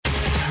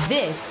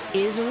This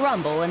is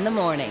Rumble in the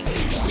Morning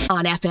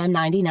on FM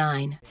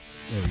 99.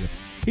 There we go.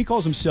 He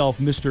calls himself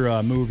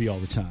Mr. Movie all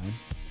the time.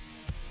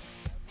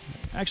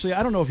 Actually,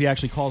 I don't know if he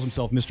actually calls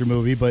himself Mr.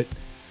 Movie, but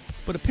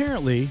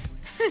apparently...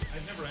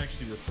 I've never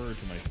actually referred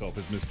to myself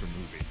as Mr.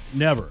 Movie.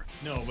 Never.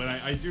 No, but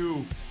I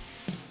do...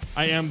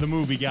 I am the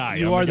movie guy.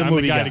 I'm the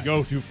movie guy to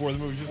go to for the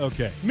movies.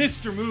 Okay.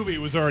 Mr. Movie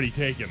was already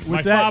taken.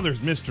 With father's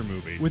Mr.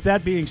 Movie. With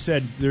that being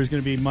said, there's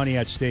going to be money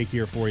at stake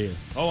here for you.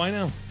 Oh, I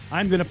know. I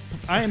am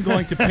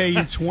going to pay you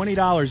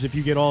 $20 if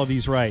you get all of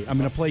these right. I'm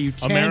going to play you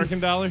 10 American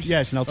dollars?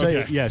 Yes, and I'll tell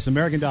you, yes,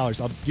 American dollars.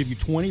 I'll give you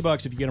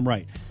 $20 if you get them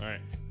right. All right.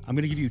 I'm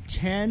going to give you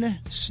 10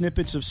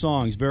 snippets of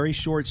songs, very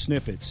short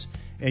snippets,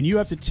 and you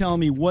have to tell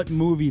me what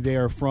movie they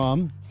are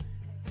from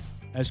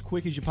as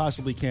quick as you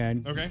possibly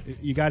can. Okay.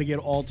 You got to get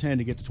all 10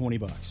 to get the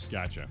 $20.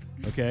 Gotcha.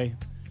 Okay?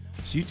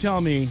 So you tell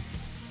me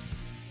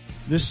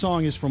this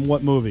song is from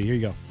what movie? Here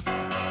you go.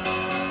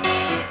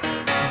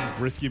 This is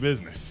Risky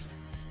Business.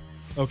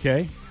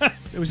 Okay.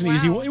 It was an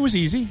easy one. It was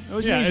easy. It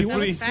was an easy it's one.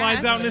 when he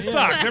slides out in his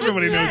socks.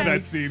 Everybody knows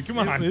that scene. Come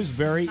on. It was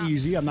very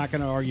easy. I'm not going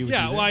to argue with you.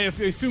 Yeah, well, I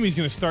assume he's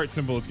going to start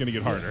simple. It's going to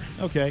get harder.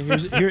 Okay,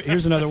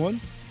 here's another one.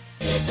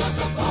 It's just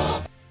a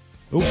poor.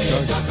 Oops, sorry.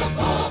 It's just a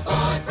poor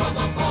boy from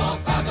a poor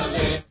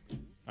family.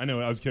 I know.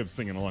 I was kept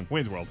singing along.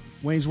 Wayne's World.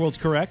 Wayne's World's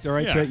correct. All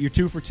right, Yeah. so you're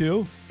 2 for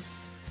 2.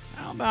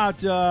 How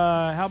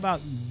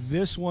about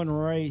this one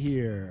right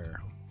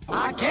here?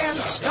 I can't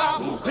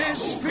stop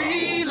this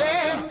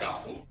feeling.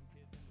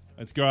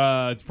 It's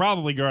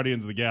probably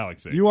Guardians of the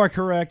Galaxy. You are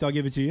correct. I'll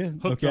give it to you.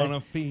 Hooked okay. on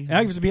a feeling. And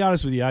I have to be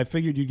honest with you. I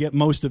figured you'd get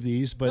most of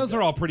these, but Those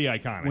are all pretty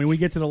iconic. when we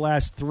get to the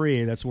last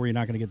 3, that's where you're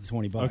not going to get the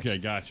 $20. Okay,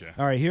 gotcha.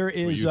 All right, here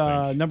That's what is you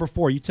think. number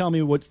 4. You tell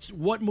me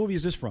what movie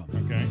is this from?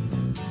 Okay.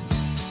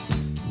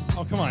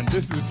 Oh, come on.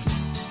 This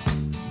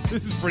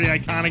is pretty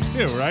iconic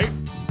too, right?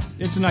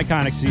 It's an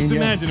iconic scene. Just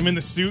yeah. imagine him in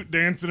the suit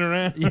dancing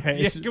around.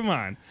 Yeah, Come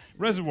on.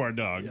 Reservoir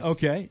Dogs.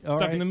 Okay, all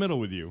Stuck right. in the middle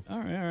with you. All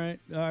right.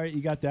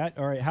 You got that.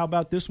 All right. How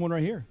about this one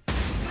right here?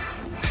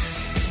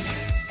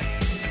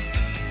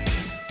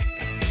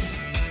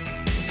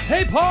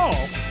 Hey, Paul!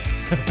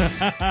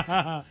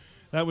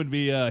 That would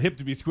be hip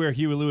to be square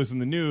Huey Lewis in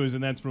the News,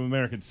 and that's from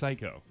American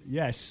Psycho.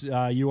 Yes,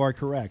 you are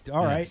correct.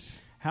 All right. Yes.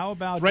 How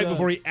about It's right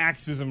before he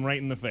axes him right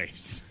in the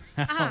face.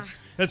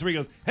 That's where he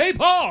goes, "Hey,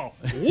 Paul!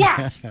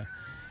 What?"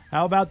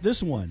 How about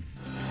this one?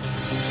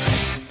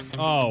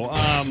 Oh,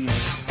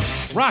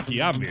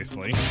 Rocky,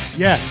 obviously.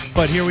 Yeah,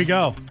 but here we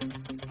go.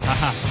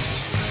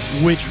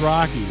 Which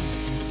Rocky?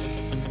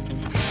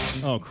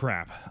 Oh,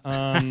 crap.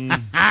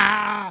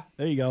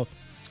 There you go.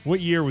 What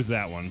year was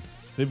that one?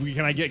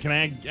 Can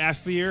I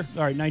ask the year?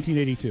 All right,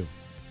 1982.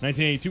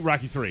 1982,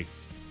 Rocky 3.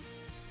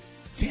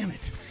 Damn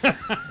it.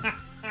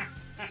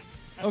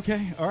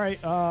 Okay, all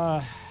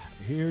right.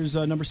 Here's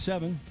number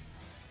 7.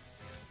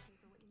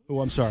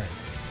 Oh, I'm sorry.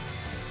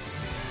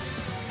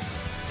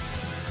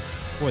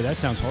 Boy, that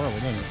sounds horrible,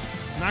 doesn't it?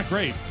 Not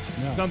great.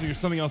 No. Sounds like there's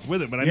something else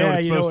with it, but I know what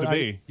it's supposed to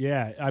be.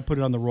 I put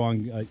it on the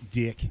wrong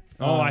dick.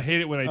 I hate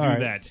it when I all do right.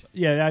 that.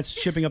 Yeah, that's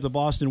Shipping Up to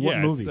Boston. What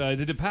Yeah, movie? It's,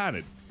 The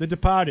Departed. The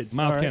Departed.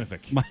 Miles All right. Kennefic,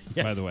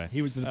 Yes, by the way.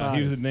 He was the Departed.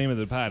 He was the name of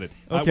the Departed.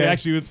 Okay.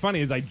 Actually, what's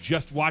funny is I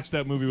just watched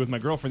that movie with my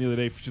girlfriend the other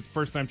day. It's the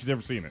first time she's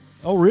ever seen it.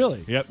 Oh,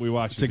 really? Yep, we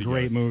watched It's it a together.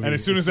 great movie. And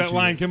as soon as It's that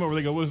line came over,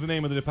 they go, "What was the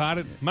name of the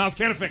Departed?" Miles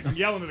Kennefic. I'm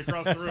yelling it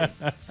across the room.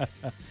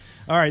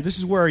 All right, this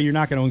is where you're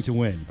not going to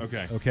win.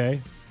 Okay.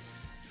 Okay.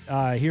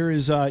 Here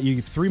is you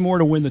have 3 more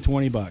to win the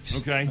 $20.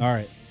 Okay. All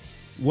right.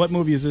 What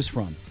movie is this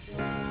from?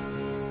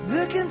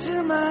 Look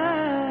into my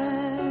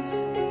eyes,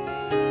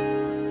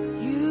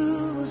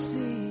 you will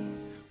see.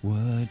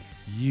 What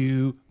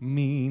you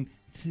mean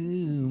to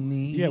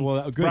me? Yeah,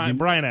 well, good.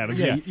 Brian Adams.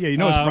 Yeah, Yeah, you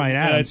know it's Brian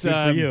Adams. It's, Good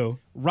for you.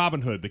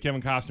 Robin Hood, the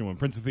Kevin Costner one,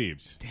 Prince of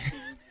Thieves.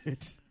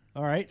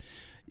 All right.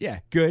 Yeah,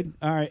 good.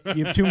 All right.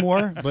 You have 2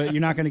 more, but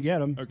you're not going to get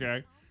them.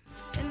 Okay.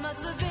 It must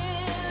have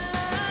been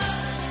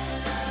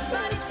love,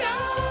 but it's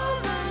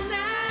over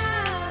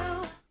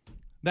now.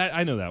 That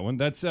I know that one.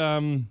 That's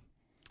hang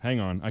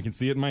on, I can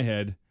see it in my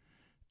head.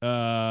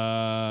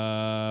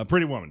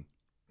 Pretty Woman.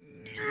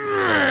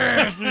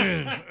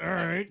 All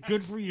right.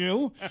 Good for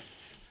you.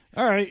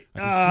 All right.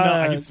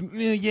 I can smell.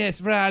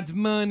 Yes, Rod's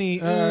money.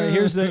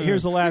 Here's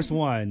the last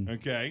one.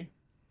 Okay.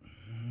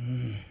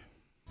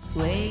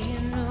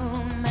 Swaying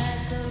room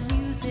as the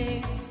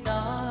music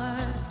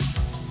starts.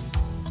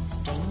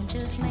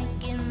 Strangers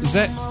making Is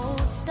that- the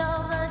most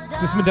of the dark.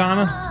 Is this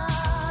Madonna?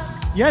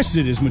 Yes,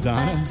 it is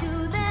Madonna. To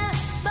their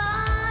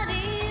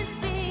bodies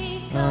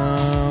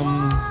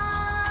become one.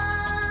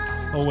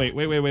 Oh wait.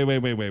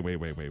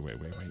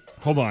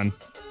 Hold on.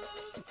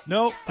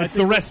 Nope. It's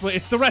the wrestler.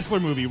 It's the wrestler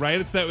movie,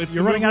 right? It's that. It's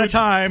You're the running out of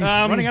time.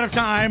 Running out of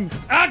time.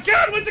 God,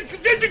 what's the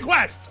Vision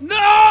Quest? No!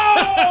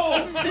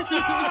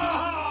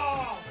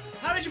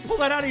 How did you pull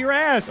that out of your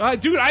ass?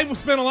 Dude, I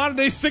spent a lot of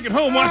days sick at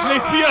home watching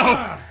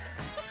HBO.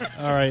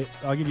 All right.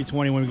 I'll give you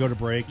 20 when we go to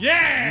break.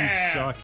 Yeah! You suck.